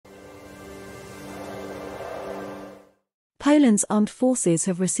Poland's armed forces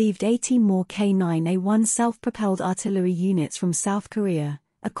have received 18 more K9A1 self-propelled artillery units from South Korea,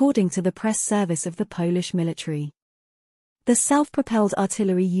 according to the press service of the Polish military. The self-propelled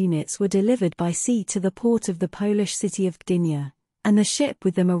artillery units were delivered by sea to the port of the Polish city of Gdynia, and the ship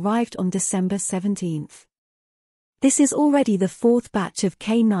with them arrived on December 17. This is already the fourth batch of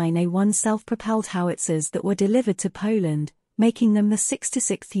K9A1 self-propelled howitzers that were delivered to Poland, making them the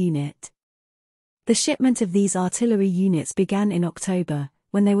 66th unit. The shipment of these artillery units began in October,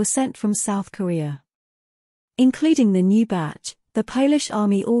 when they were sent from South Korea. Including the new batch, the Polish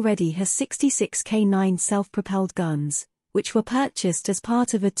army already has 66 K9 self-propelled guns, which were purchased as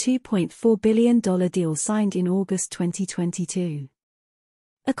part of a $2.4 billion deal signed in August 2022.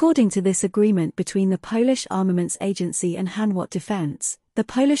 According to this agreement between the Polish Armaments Agency and Hanwha Defense, the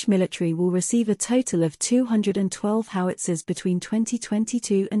Polish military will receive a total of 212 howitzers between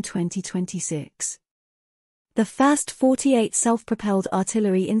 2022 and 2026. The first 48 self-propelled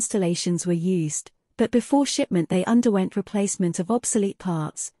artillery installations were used, but before shipment they underwent replacement of obsolete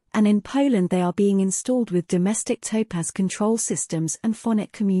parts, and in Poland they are being installed with domestic Topaz control systems and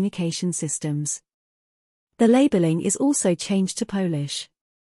phonic communication systems. The labeling is also changed to Polish.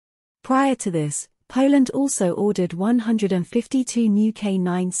 Prior to this, Poland also ordered 152 new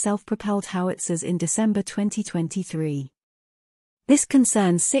K9 self-propelled howitzers in December 2023. This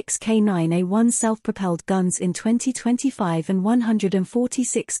concerns 6 K9A1 self-propelled guns in 2025 and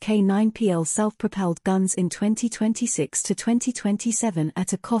 146 K9PL self-propelled guns in 2026 to 2027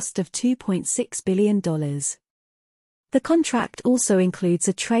 at a cost of $2.6 billion. The contract also includes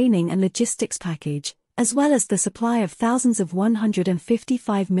a training and logistics package, as well as the supply of thousands of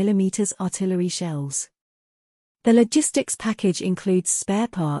 155mm artillery shells. The logistics package includes spare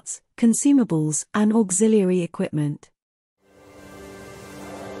parts, consumables, and auxiliary equipment.